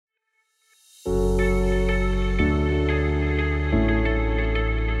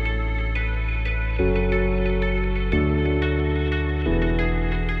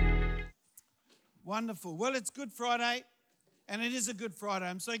Wonderful. Well, it's Good Friday, and it is a Good Friday.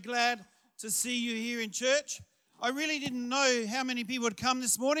 I'm so glad to see you here in church. I really didn't know how many people would come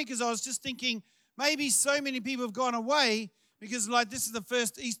this morning because I was just thinking maybe so many people have gone away because this is the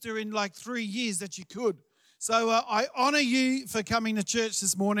first Easter in 3 years that you could. So I honor you for coming to church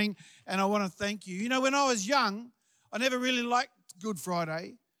this morning, and I want to thank you. You know, when I was young, I never really liked Good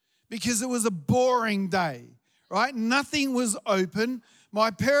Friday because it was a boring day, right? Nothing was open. My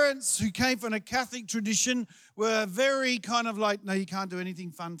parents, who came from a Catholic tradition, were very no, you can't do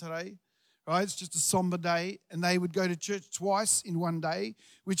anything fun today, right? It's just a somber day. And they would go to church twice in one day,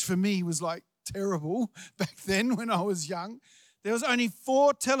 which for me was terrible back then when I was young. There was only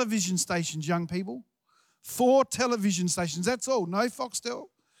 4 television stations, young people. 4 television stations, that's all. No Foxtel,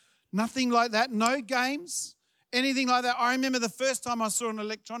 nothing like that, no games, anything like that. I remember the first time I saw an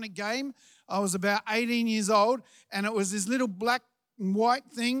electronic game, I was about 18 years old, and it was this little black and white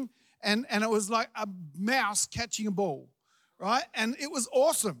thing, and it was like a mouse catching a ball, right? And it was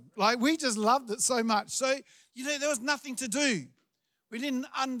awesome. We just loved it so much. So, there was nothing to do. We didn't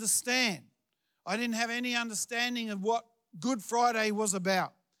understand. I didn't have any understanding of what Good Friday was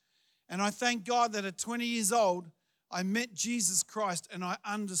about. And I thank God that at 20 years old, I met Jesus Christ and I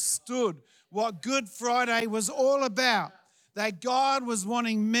understood what Good Friday was all about, that God was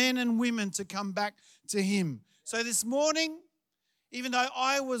wanting men and women to come back to Him. So this morning, even though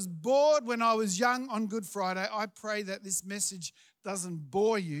I was bored when I was young on Good Friday, I pray that this message doesn't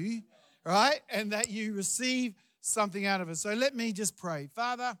bore you, right? And that you receive something out of it. So let me just pray.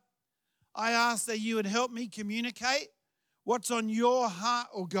 Father, I ask that you would help me communicate what's on your heart,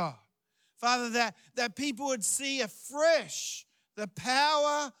 oh God. Father, that people would see afresh the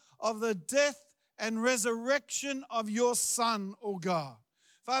power of the death and resurrection of your Son, oh God.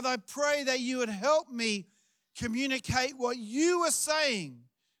 Father, I pray that you would help me communicate what you were saying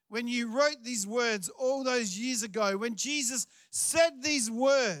when you wrote these words all those years ago. When Jesus said these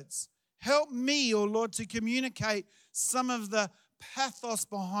words, help me, oh Lord, to communicate some of the pathos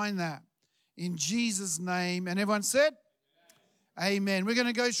behind that. In Jesus' name. And everyone said? Amen. We're going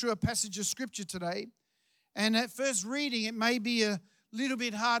to go through a passage of scripture today. And at first reading, it may be a little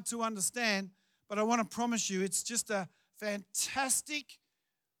bit hard to understand, but I want to promise you it's just a fantastic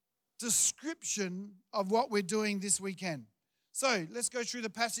description of what we're doing this weekend. So let's go through the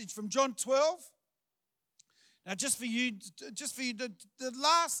passage from John 12. Now, just for you, the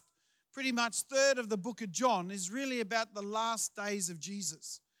last pretty much third of the book of John is really about the last days of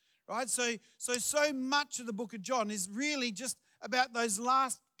Jesus, right? So much of the book of John is really just about those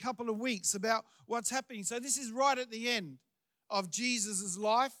last couple of weeks, about what's happening. So this is right at the end of Jesus'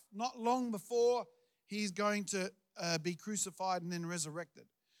 life, not long before he's going to be crucified and then resurrected.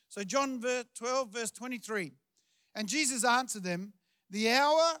 So John 12, verse 23. And Jesus answered them, the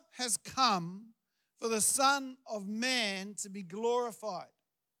hour has come for the Son of Man to be glorified.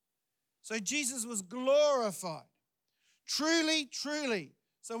 So Jesus was glorified. Truly, truly.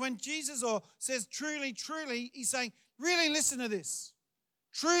 So when Jesus says truly, truly, he's saying, really listen to this.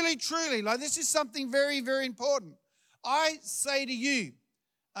 Truly, truly. This is something very, very important. I say to you,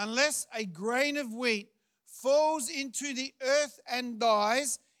 unless a grain of wheat falls into the earth and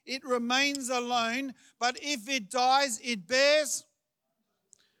dies, it remains alone. But if it dies, it bears.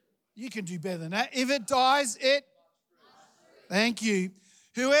 You can do better than that. If it dies, it. Thank you.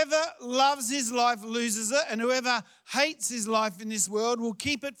 Whoever loves his life loses it, and whoever hates his life in this world will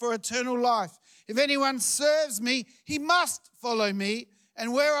keep it for eternal life. If anyone serves me, he must follow me,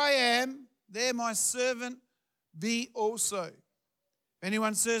 and where I am, there my servant be also. If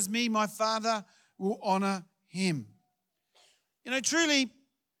anyone serves me, my Father will honor him. Truly,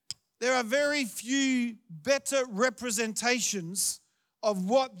 there are very few better representations of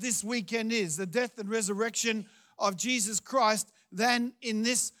what this weekend is, the death and resurrection of Jesus Christ, than in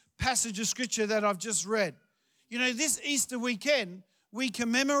this passage of scripture that I've just read. This Easter weekend, we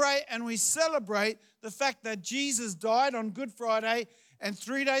commemorate and we celebrate the fact that Jesus died on Good Friday, and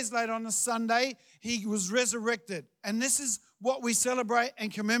 3 days later on a Sunday, he was resurrected. And this is what we celebrate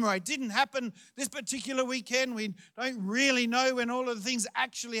and commemorate. It didn't happen this particular weekend. We don't really know when all of the things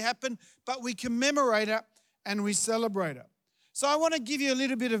actually happened, but we commemorate it and we celebrate it. So I want to give you a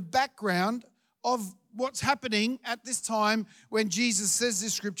little bit of background of what's happening at this time when Jesus says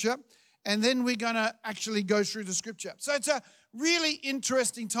this scripture, and then we're going to actually go through the scripture. So it's a really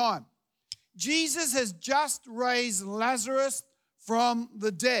interesting time. Jesus has just raised Lazarus from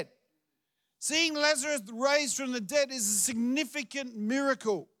the dead. Seeing Lazarus raised from the dead is a significant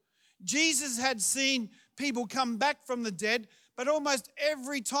miracle. Jesus had seen people come back from the dead, but almost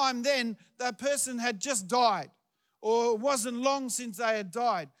every time then, that person had just died, or it wasn't long since they had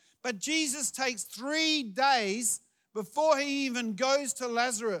died. But Jesus takes 3 days before he even goes to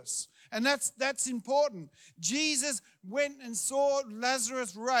Lazarus. And that's important. Jesus went and saw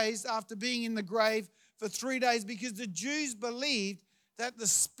Lazarus raised after being in the grave for 3 days because the Jews believed that the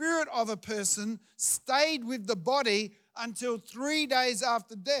spirit of a person stayed with the body until 3 days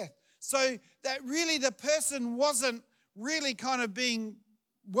after death. So that really the person wasn't really kind of being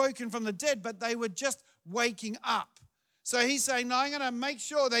woken from the dead, but they were just waking up. So he's saying, no, I'm going to make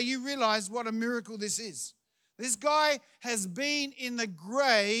sure that you realize what a miracle this is. This guy has been in the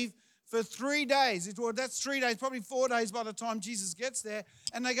grave for 3 days. Well, that's 3 days, probably 4 days by the time Jesus gets there.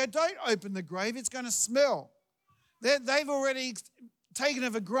 And they go, don't open the grave, it's going to smell. They've already taken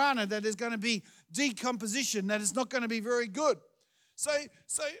it for granted that there's going to be decomposition, that it's not going to be very good. So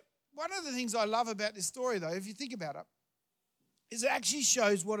one of the things I love about this story, though, if you think about it, is it actually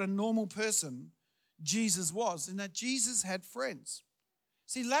shows what a normal person Jesus was, in that Jesus had friends.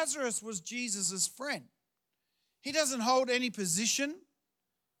 See, Lazarus was Jesus' friend. He doesn't hold any position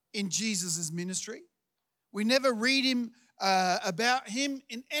in Jesus' ministry. We never read about him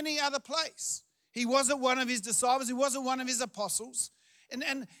in any other place. He wasn't one of his disciples. He wasn't one of his apostles.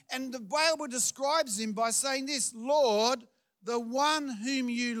 And the Bible describes him by saying this, Lord, the one whom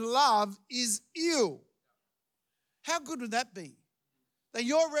you love is ill. How good would that be? That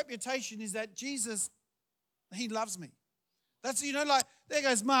your reputation is that Jesus, he loves me. That's, like, there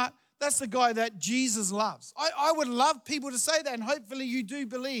goes Mark, that's the guy that Jesus loves. I would love people to say that, and hopefully you do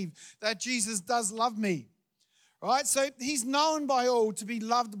believe that Jesus does love me. Right? So he's known by all to be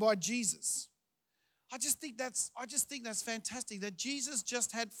loved by Jesus. I just think that's fantastic that Jesus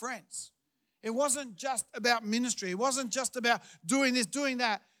just had friends. It wasn't just about ministry. It wasn't just about doing this, doing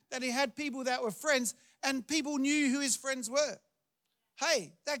that. That he had people that were friends, and people knew who his friends were.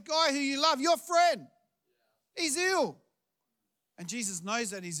 Hey, that guy who you love, your friend, he's ill. And Jesus knows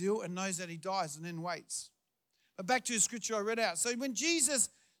that he's ill and knows that he dies and then waits. But back to the scripture I read out. So when Jesus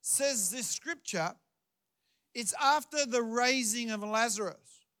says this scripture, it's after the raising of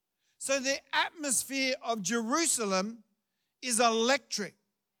Lazarus. So the atmosphere of Jerusalem is electric.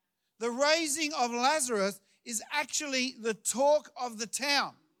 The raising of Lazarus is actually the talk of the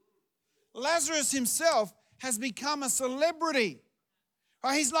town. Lazarus himself has become a celebrity.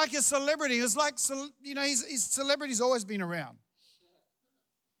 He's like a celebrity. It's like, his celebrity's always been around.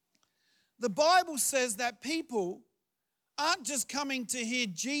 The Bible says that people aren't just coming to hear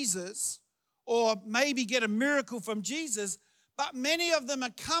Jesus or maybe get a miracle from Jesus, but many of them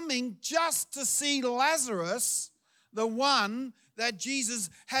are coming just to see Lazarus, the one that Jesus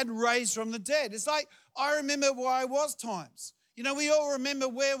had raised from the dead. It's like, I remember where I was times. We all remember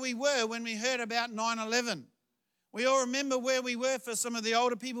where we were when we heard about 9/11. We all remember where we were, for some of the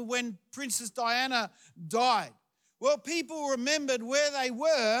older people, when Princess Diana died. Well, people remembered where they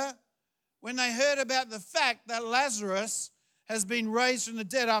were when they heard about the fact that Lazarus has been raised from the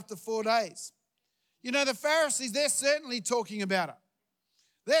dead after 4 days. The Pharisees, they're certainly talking about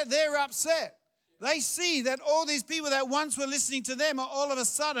it. They're upset. They see that all these people that once were listening to them are all of a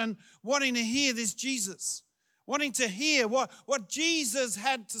sudden wanting to hear this Jesus, wanting to hear what Jesus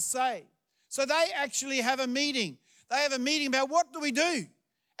had to say. So they actually have a meeting. They have a meeting about, what do we do?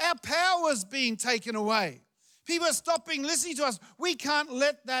 Our power's being taken away. People are stopping listening to us. We can't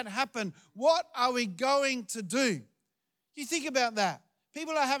let that happen. What are we going to do? You think about that.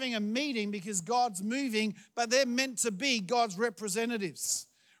 People are having a meeting because God's moving, but they're meant to be God's representatives.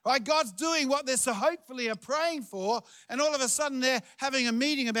 Right? God's doing what they so hopefully are praying for, and all of a sudden they're having a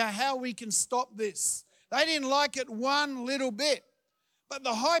meeting about how we can stop this. They didn't like it one little bit. But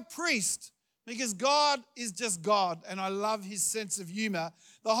the high priest, because God is just God, and I love his sense of humor,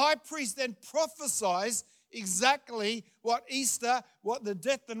 the high priest then prophesies exactly what Easter, what the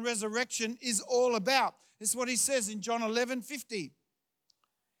death and resurrection is all about. This is what he says in John 11:50.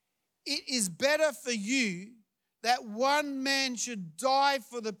 It is better for you that one man should die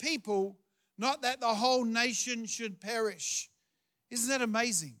for the people, not that the whole nation should perish. Isn't that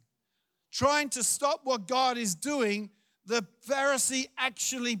amazing? Trying to stop what God is doing, the Pharisee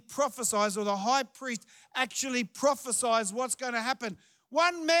actually prophesies, or the high priest actually prophesies what's going to happen.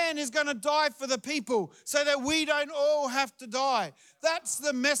 One man is going to die for the people so that we don't all have to die. That's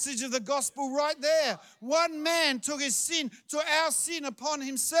the message of the gospel right there. One man took our sin upon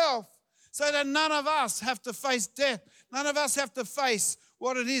himself so that none of us have to face death. None of us have to face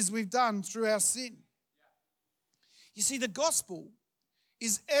what it is we've done through our sin. You see, the gospel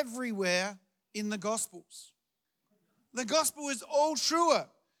is everywhere in the Gospels. The gospel is all through it.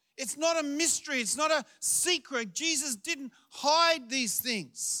 It's not a mystery. It's not a secret. Jesus didn't hide these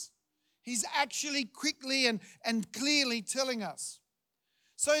things. He's actually quickly and clearly telling us.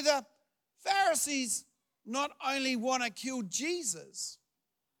 So the Pharisees not only want to kill Jesus,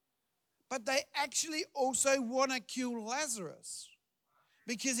 but they actually also want to kill Lazarus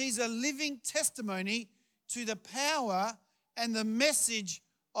because he's a living testimony to the power and the message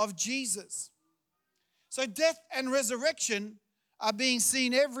of Jesus. So death and resurrection are being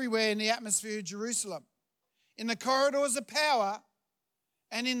seen everywhere in the atmosphere of Jerusalem. In the corridors of power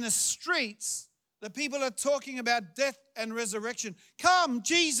and in the streets, the people are talking about death and resurrection. Come,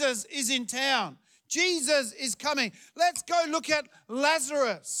 Jesus is in town. Jesus is coming. Let's go look at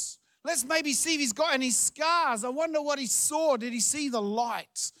Lazarus. Let's maybe see if he's got any scars. I wonder what he saw. Did he see the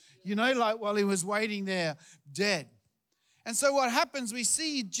light? Like while he was waiting there, dead. And so what happens, we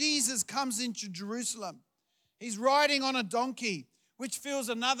see Jesus comes into Jerusalem. He's riding on a donkey, which fills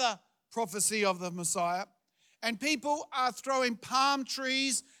another prophecy of the Messiah. And people are throwing palm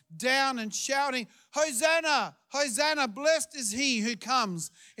trees down and shouting, Hosanna, Hosanna, blessed is he who comes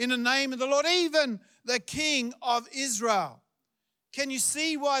in the name of the Lord, even the King of Israel. Can you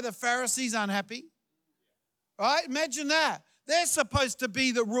see why the Pharisees aren't happy? Right? Imagine that. They're supposed to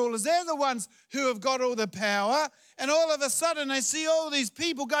be the rulers. They're the ones who have got all the power. And all of a sudden they see all these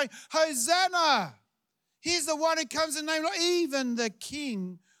people going, Hosanna. Here's the one who comes in the name of even the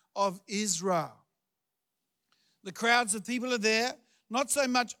King of Israel. The crowds of people are there, not so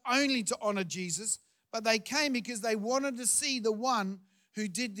much only to honor Jesus, but they came because they wanted to see the one who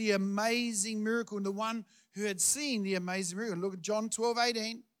did the amazing miracle and the one who had seen the amazing miracle. Look at John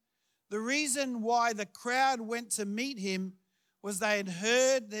 12:18. The reason why the crowd went to meet him was they had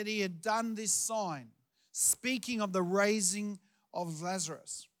heard that he had done this sign, speaking of the raising of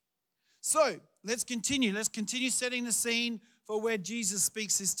Lazarus. So let's continue. Let's continue setting the scene for where Jesus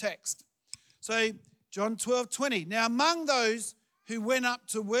speaks his text. So John 12:20. Now among those who went up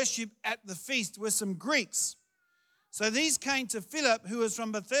to worship at the feast were some Greeks. So these came to Philip, who was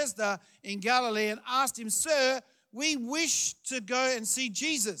from Bethsaida in Galilee, and asked him, Sir, we wish to go and see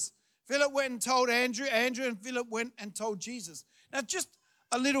Jesus. Philip went and told Andrew. Andrew and Philip went and told Jesus. Now, just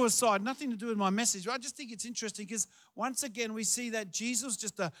a little aside, nothing to do with my message, but I just think it's interesting because once again we see that Jesus was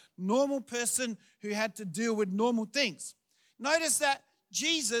just a normal person who had to deal with normal things. Notice that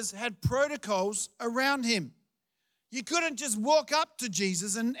Jesus had protocols around him. You couldn't just walk up to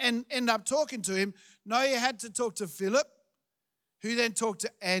Jesus and end up talking to him. No, you had to talk to Philip, who then talked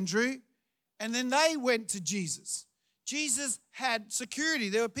to Andrew, and then they went to Jesus. Jesus had security.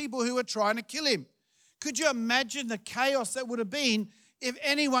 There were people who were trying to kill him. Could you imagine the chaos that would have been if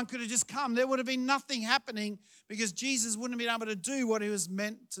anyone could have just come? There would have been nothing happening because Jesus wouldn't have been able to do what he was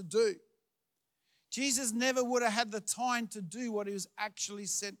meant to do. Jesus never would have had the time to do what he was actually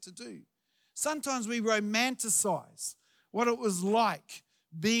sent to do. Sometimes we romanticize what it was like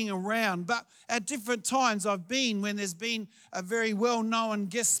being around, but at different times I've been when there's been a very well-known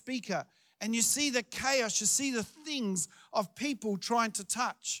guest speaker, and you see the chaos, you see the things of people trying to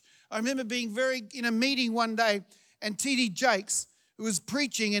touch. I remember being in a meeting one day, and T.D. Jakes, who was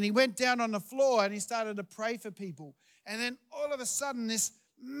preaching, and he went down on the floor and he started to pray for people. And then all of a sudden, this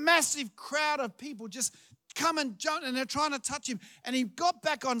massive crowd of people just come and jump, and they're trying to touch him. And he got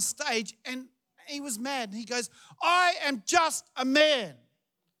back on stage, and he was mad. And he goes, I am just a man.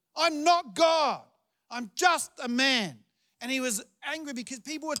 I'm not God. I'm just a man. And he was angry because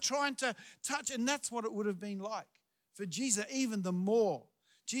people were trying to touch, and that's what it would have been like for Jesus, even the more.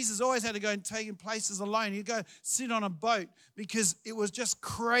 Jesus always had to go and take him places alone. He'd go sit on a boat because it was just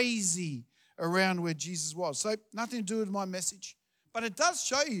crazy around where Jesus was. So nothing to do with my message. But it does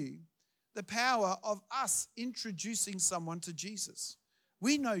show you the power of us introducing someone to Jesus.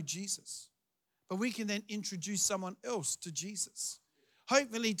 We know Jesus, but we can then introduce someone else to Jesus.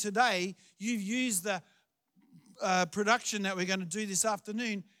 Hopefully today you've used the production that we're going to do this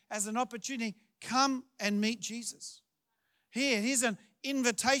afternoon as an opportunity. Come and meet Jesus. Here's an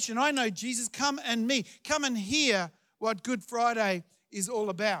invitation. I know Jesus. Come and meet. Come and hear what Good Friday is all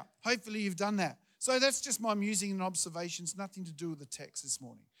about. Hopefully you've done that. So that's just my musing and observations, nothing to do with the text this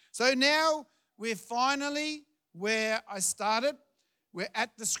morning. So now we're finally where I started. We're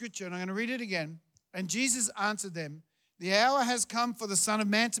at the scripture, and I'm going to read it again. And Jesus answered them, the hour has come for the Son of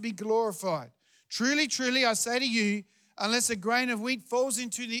Man to be glorified. Truly, truly, I say to you, unless a grain of wheat falls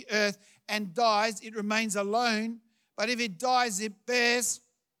into the earth and dies, it remains alone. But if it dies, it bears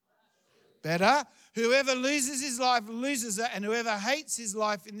better. Whoever loses his life loses it, and whoever hates his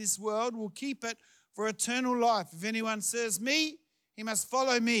life in this world will keep it for eternal life. If anyone serves me, he must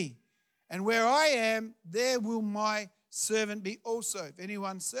follow me. And where I am, there will my servant be also. If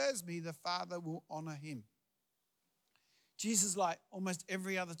anyone serves me, the Father will honor him. Jesus, like almost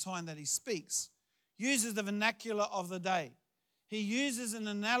every other time that he speaks, uses the vernacular of the day. he uses an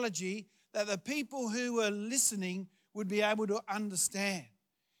analogy that the people who were listening would be able to understand.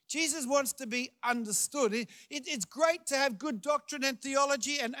 Jesus wants to be understood. It's great to have good doctrine and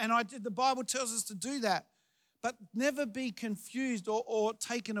theology, and the Bible tells us to do that. But never be confused or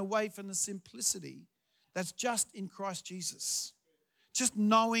taken away from the simplicity that's just in Christ Jesus. Just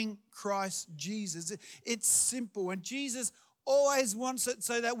knowing Christ Jesus. It's simple. And Jesus always wants it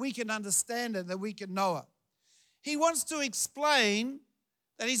so that we can understand it, that we can know it. He wants to explain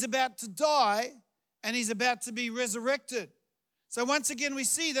that he's about to die and he's about to be resurrected. So once again, we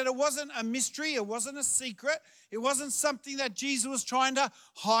see that it wasn't a mystery, it wasn't a secret, it wasn't something that Jesus was trying to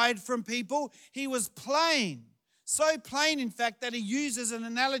hide from people. He was plain, so plain, in fact, that he uses an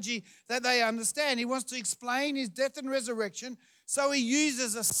analogy that they understand. He wants to explain his death and resurrection, so he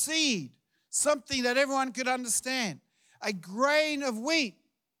uses a seed, something that everyone could understand. A grain of wheat,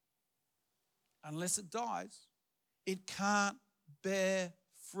 unless it dies, it can't bear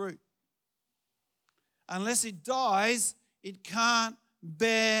fruit. Unless it dies, it can't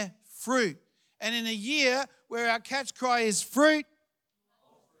bear fruit. And in a year where our catch cry is fruit,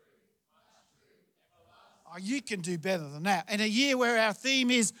 oh, you can do better than that. In a year where our theme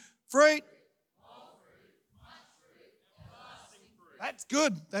is fruit, that's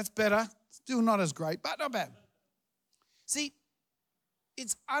good, that's better. Still not as great, but not bad. See,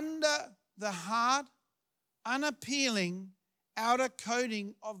 it's under the hard, unappealing outer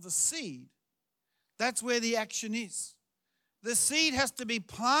coating of the seed. That's where the action is. The seed has to be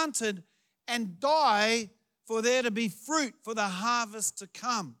planted and die for there to be fruit, for the harvest to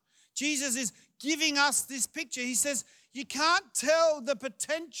come. Jesus is giving us this picture. He says, you can't tell the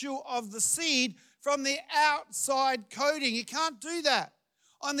potential of the seed from the outside coating. You can't do that.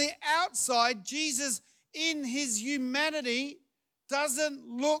 On the outside, Jesus, in his humanity, doesn't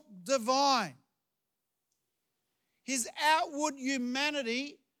look divine. His outward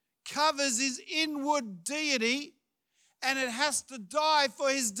humanity covers his inward deity, and it has to die for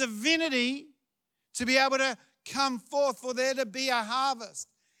his divinity to be able to come forth, for there to be a harvest.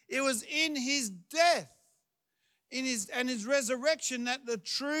 It was in his death and his resurrection that the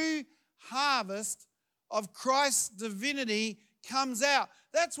true harvest of Christ's divinity comes out.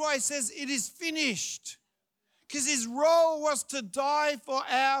 That's why he says it is finished. Because his role was to die for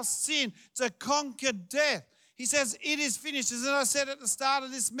our sin, to conquer death. He says it is finished. As I said at the start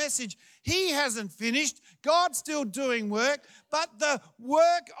of this message, he hasn't finished. God's still doing work, but the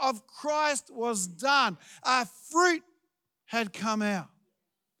work of Christ was done. Our fruit had come out.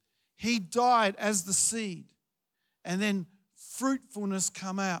 He died as the seed, and then fruitfulness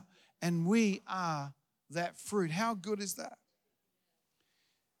come out, and we are that fruit. How good is that?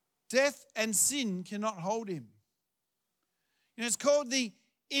 Death and sin cannot hold him. You know, it's called the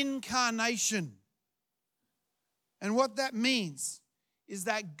incarnation. And what that means is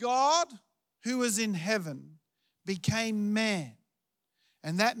that God, who was in heaven, became man.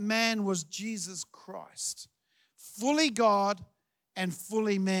 And that man was Jesus Christ. Fully God and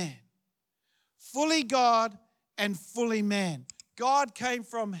fully man. Fully God and fully man. God came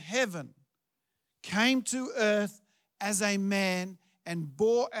from heaven, came to earth as a man and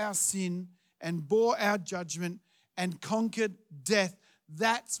bore our sin and bore our judgment and conquered death.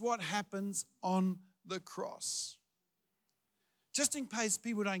 That's what happens on the cross. Just in case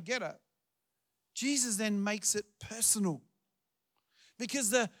people don't get it, Jesus then makes it personal. Because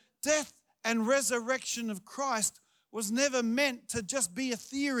the death and resurrection of Christ was never meant to just be a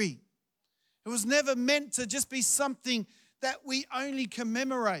theory. It was never meant to just be something that we only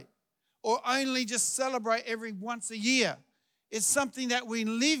commemorate or only just celebrate every once a year. It's something that we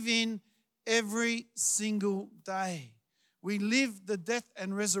live in every single day. We live the death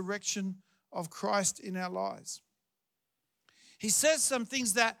and resurrection of Christ in our lives. He says some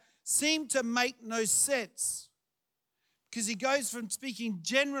things that seem to make no sense because he goes from speaking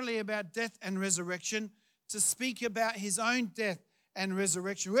generally about death and resurrection to speak about his own death and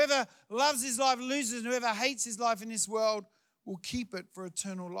resurrection. Whoever loves his life loses, and whoever hates his life in this world will keep it for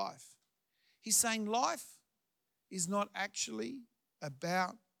eternal life. He's saying life is not actually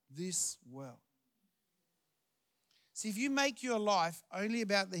about this world. See, if you make your life only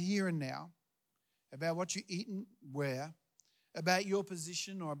about the here and now, about what you eat and wear, about your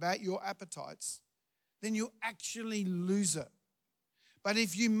position or about your appetites, then you'll actually lose it. But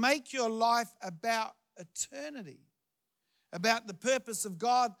if you make your life about eternity, about the purpose of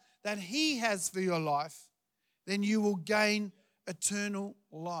God that he has for your life, then you will gain eternal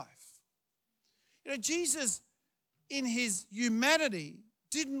life. You know, Jesus, in his humanity,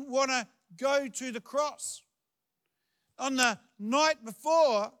 didn't want to go to the cross. On the night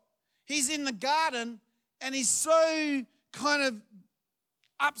before, he's in the garden and he's so kind of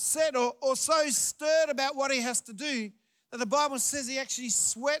upset or so stirred about what he has to do that the Bible says he actually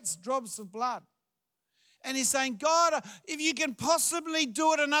sweats drops of blood. And he's saying, God, if you can possibly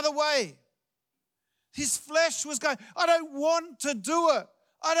do it another way. His flesh was going, I don't want to do it.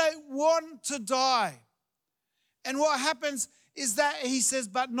 I don't want to die. And what happens is that he says,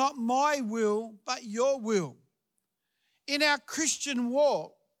 but not my will, but your will. In our Christian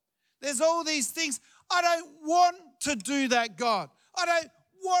walk, there's all these things. I don't want to do that, God. I don't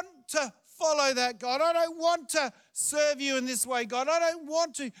want to follow that, God. I don't want to serve you in this way, God. I don't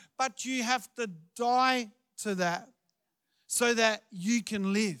want to. But you have to die to that so that you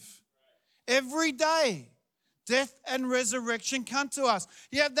can live. Every day, death and resurrection come to us.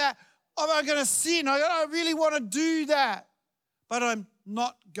 You have that, oh, I'm going to sin. I really want to do that. But I'm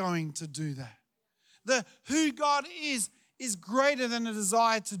not going to do that. The who God is greater than the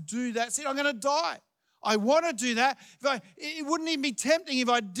desire to do that. See, I'm going to die. I want to do that. It wouldn't even be tempting if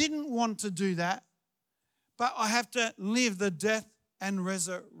I didn't want to do that. But I have to live the death and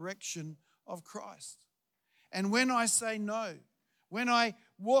resurrection of Christ. And when I say no, when I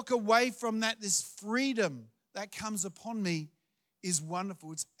walk away from that, this freedom that comes upon me is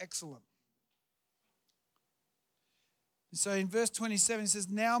wonderful. It's excellent. So in verse 27, it says,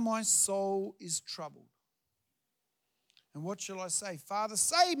 now my soul is troubled. And what shall I say? Father,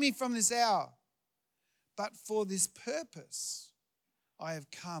 save me from this hour. But for this purpose, I have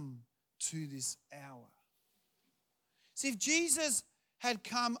come to this hour. See, if Jesus had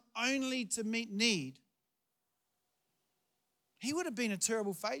come only to meet need, he would have been a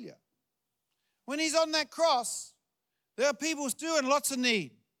terrible failure. When he's on that cross, there are people still in lots of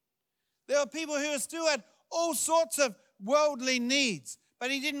need. There are people who still had all sorts of worldly needs,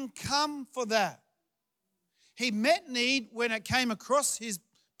 but he didn't come for that. He met need when it came across his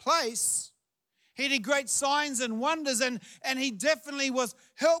place. He did great signs and wonders, and he definitely was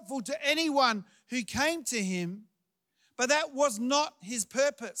helpful to anyone who came to him, but that was not his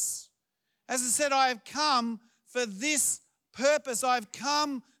purpose. As I said, I have come for this purpose. I've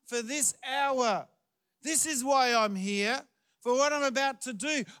come for this hour. This is why I'm here, for what I'm about to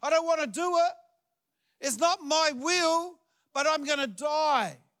do. I don't want to do it. It's not my will, but I'm going to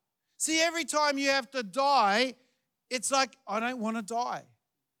die. See, every time you have to die, it's like, I don't want to die,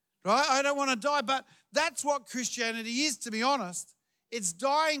 right? I don't want to die, but that's what Christianity is, to be honest. It's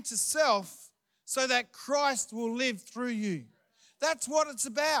dying to self so that Christ will live through you. That's what it's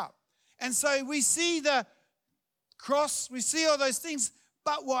about. And so we see the cross, we see all those things,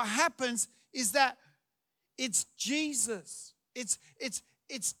 but what happens is that it's Jesus.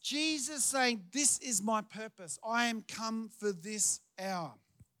 It's Jesus saying, this is my purpose. I am come for this hour.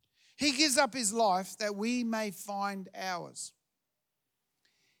 He gives up his life that we may find ours.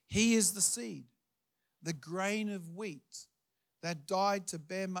 He is the seed, the grain of wheat that died to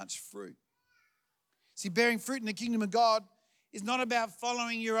bear much fruit. See, bearing fruit in the kingdom of God is not about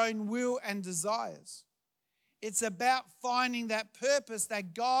following your own will and desires. It's about finding that purpose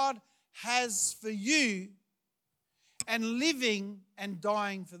that God has for you and living and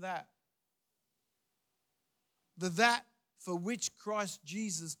dying for that. That for which Christ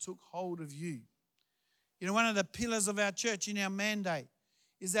Jesus took hold of you. You know, one of the pillars of our church in our mandate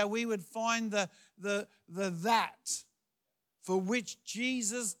is that we would find the that for which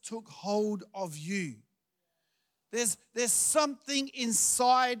Jesus took hold of you. There's something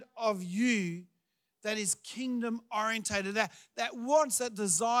inside of you that is kingdom orientated, that wants, that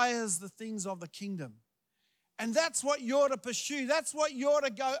desires the things of the kingdom. And that's what you're to pursue. That's what you're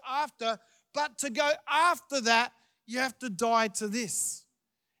to go after. But to go after that, you have to die to this.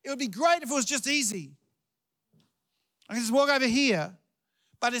 It would be great if it was just easy. I can just walk over here,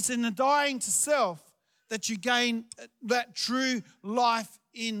 but it's in the dying to self that you gain that true life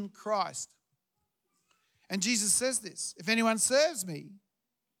in Christ. And Jesus says this, if anyone serves me,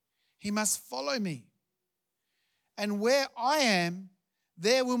 he must follow me. And where I am,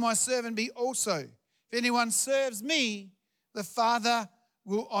 there will my servant be also. If anyone serves me, the Father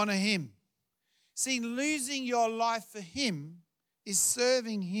will honor him. See, losing your life for him is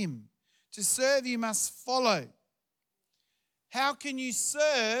serving him. To serve, you must follow. How can you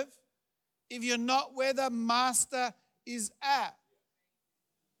serve if you're not where the master is at?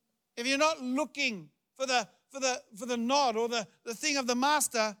 If you're not looking for the nod or the thing of the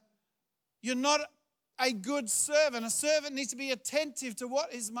master, you're not a good servant. A servant needs to be attentive to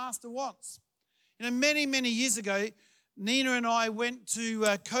what his master wants. You know, many, many years ago, Nina and I went to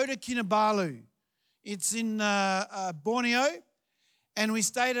Kota Kinabalu. It's in Borneo, and we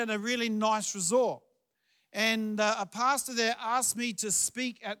stayed at a really nice resort. And a pastor there asked me to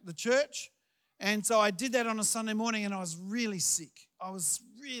speak at the church, And so I did that on a Sunday morning, and I was really sick.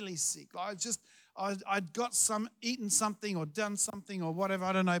 I'd got eaten something or done something or whatever,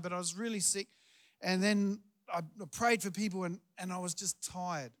 I don't know, but I was really sick. And then I prayed for people, and I was just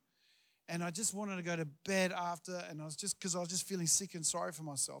tired. And I just wanted to go to bed after, and because I was just feeling sick and sorry for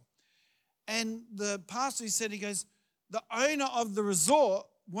myself. And the pastor, he goes, the owner of the resort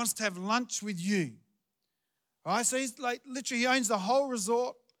wants to have lunch with you. All right, so he's like, literally, he owns the whole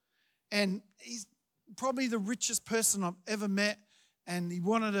resort, and he's probably the richest person I've ever met. And he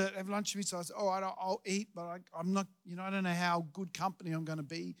wanted to have lunch with me, so I said, all right, I'll eat, but I'm not, I don't know how good company I'm going to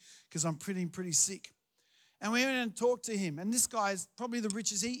be because I'm pretty sick. And we went and talked to him, and this guy is probably the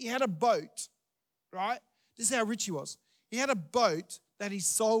richest. He had a boat, right? This is how rich he was. He had a boat that he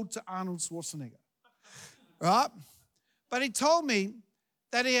sold to Arnold Schwarzenegger, right? But he told me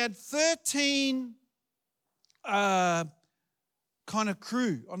that he had 13 kind of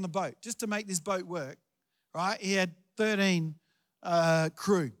crew on the boat just to make this boat work, right? He had 13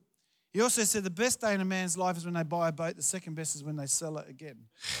 crew. He also said the best day in a man's life is when they buy a boat. The second best is when they sell it again,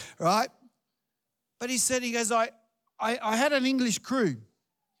 right? But he goes, I had an English crew.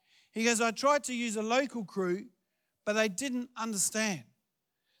 He goes, I tried to use a local crew, but they didn't understand.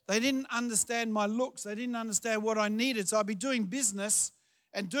 They didn't understand my looks. They didn't understand what I needed. So I'd be doing business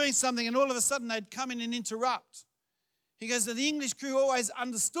and doing something, and all of a sudden they'd come in and interrupt. He goes, the English crew always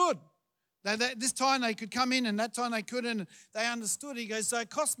understood. This time they could come in, and that time they couldn't. And they understood. He goes, so it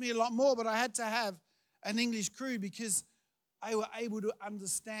cost me a lot more, but I had to have an English crew because they were able to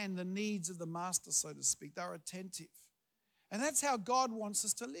understand the needs of the master, so to speak. They were attentive. And that's how God wants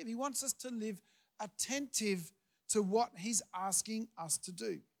us to live. He wants us to live attentive to what he's asking us to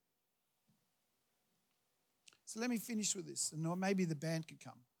do. So let me finish with this, and maybe the band could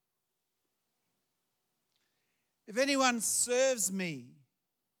come. If anyone serves me,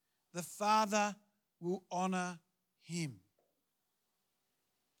 the Father will honor him.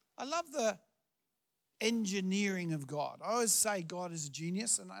 I love the engineering of God. I always say God is a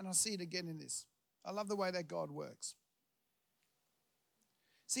genius, and I see it again in this. I love the way that God works.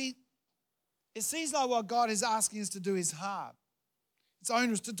 See, it seems like what God is asking us to do is hard. It's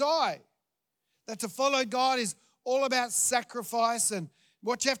onerous to die. That to follow God is all about sacrifice and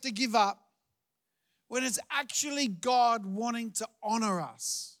what you have to give up, when it's actually God wanting to honor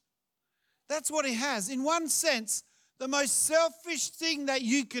us. That's what he has. In one sense, the most selfish thing that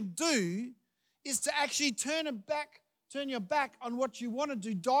you can do is to actually turn your back on what you want to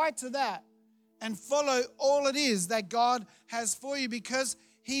do, die to that, and follow all it is that God has for you, because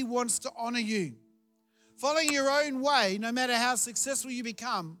he wants to honor you. Following your own way, no matter how successful you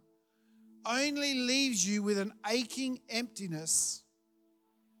become, only leaves you with an aching emptiness.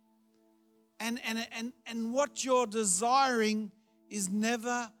 And what you're desiring is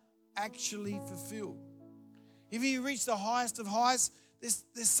never actually fulfilled. If you reach the highest of highs,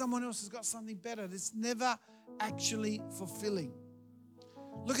 there's someone else who's got something better. It's never actually fulfilling.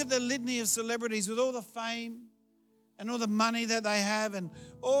 Look at the litany of celebrities with all the fame and all the money that they have and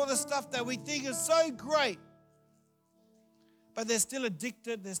all the stuff that we think is so great. But they're still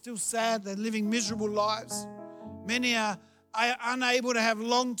addicted, they're still sad, they're living miserable lives. Many are unable to have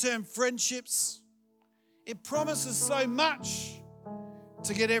long-term friendships. It promises so much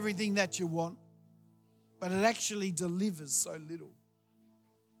to get everything that you want, but it actually delivers so little.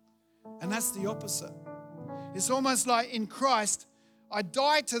 And that's the opposite. It's almost like in Christ, I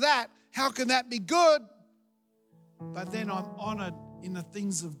die to that. How can that be good? But then I'm honored in the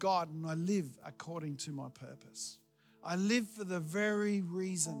things of God, and I live according to my purpose. I live for the very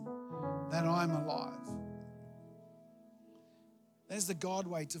reason that I'm alive. There's the God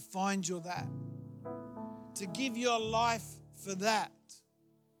way, to find your that, to give your life for that.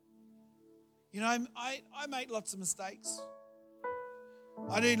 You know, I make lots of mistakes.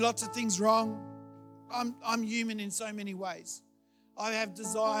 I do lots of things wrong. I'm human in so many ways. I have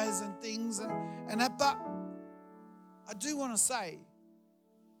desires and things and that, but I do want to say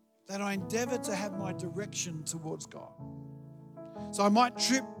that I endeavor to have my direction towards God. So I might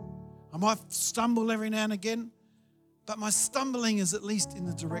trip, I might stumble every now and again, but my stumbling is at least in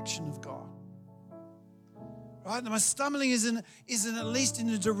the direction of God. Right? My stumbling is at least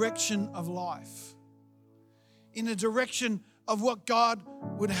in the direction of life, in the direction of what God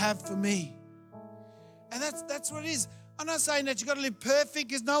would have for me. And that's what it is. I'm not saying that you've got to live perfect,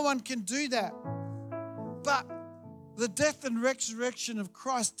 because no one can do that. But the death and resurrection of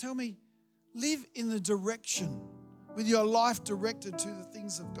Christ tell me, live in the direction with your life directed to the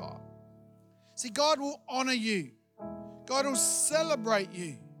things of God. See, God will honor you. God will celebrate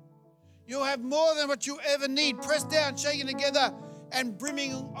you. You'll have more than what you ever need, pressed down, shaken together, and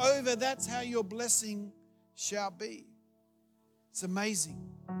brimming over. That's how your blessing shall be. It's amazing.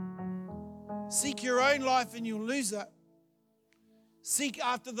 Seek your own life and you'll lose it. Seek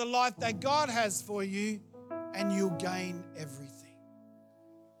after the life that God has for you and you'll gain everything.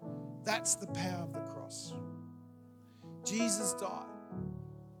 That's the power of the cross. Jesus died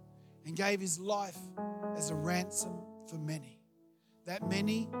and gave his life as a ransom for many. That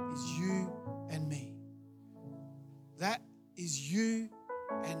many is you and me. That is you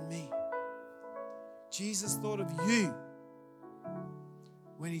and me. Jesus thought of you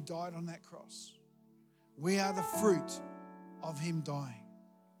when he died on that cross. We are the fruit of him dying.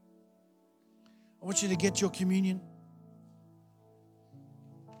 I want you to get your communion.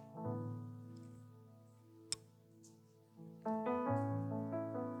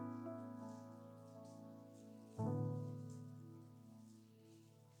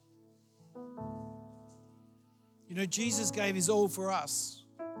 You know, Jesus gave his all for us.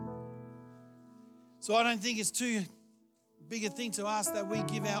 So I don't think it's too big a thing to ask that we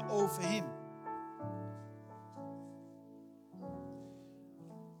give our all for him.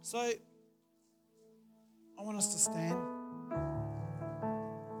 So I want us to stand.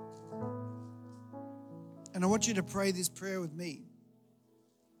 And I want you to pray this prayer with me.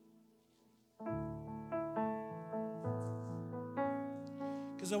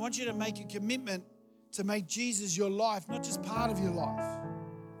 Because I want you to make a commitment to make Jesus your life, not just part of your life.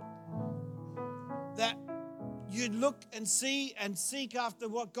 That you'd look and see and seek after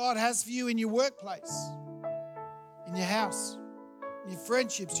what God has for you in your workplace, in your house, in your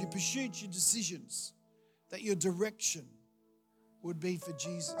friendships, your pursuits, your decisions. That your direction would be for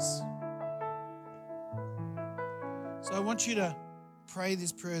Jesus. So I want you to pray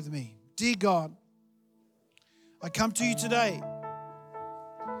this prayer with me. Dear God, I come to you today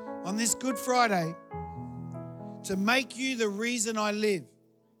on this Good Friday to make you the reason I live.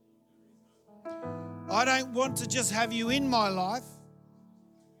 I don't want to just have you in my life.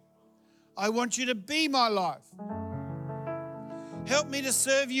 I want you to be my life. Help me to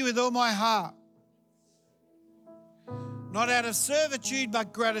serve you with all my heart. Not out of servitude,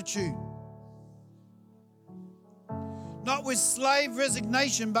 but gratitude. Not with slave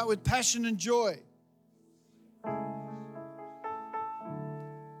resignation, but with passion and joy.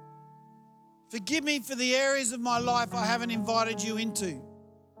 Forgive me for the areas of my life I haven't invited you into.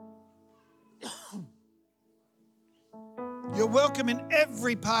 You're welcome in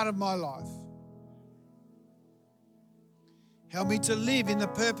every part of my life. Help me to live in the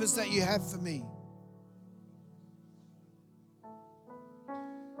purpose that you have for me.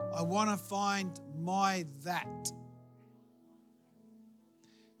 I want to find my that.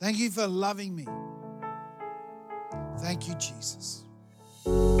 Thank you for loving me. Thank you, Jesus.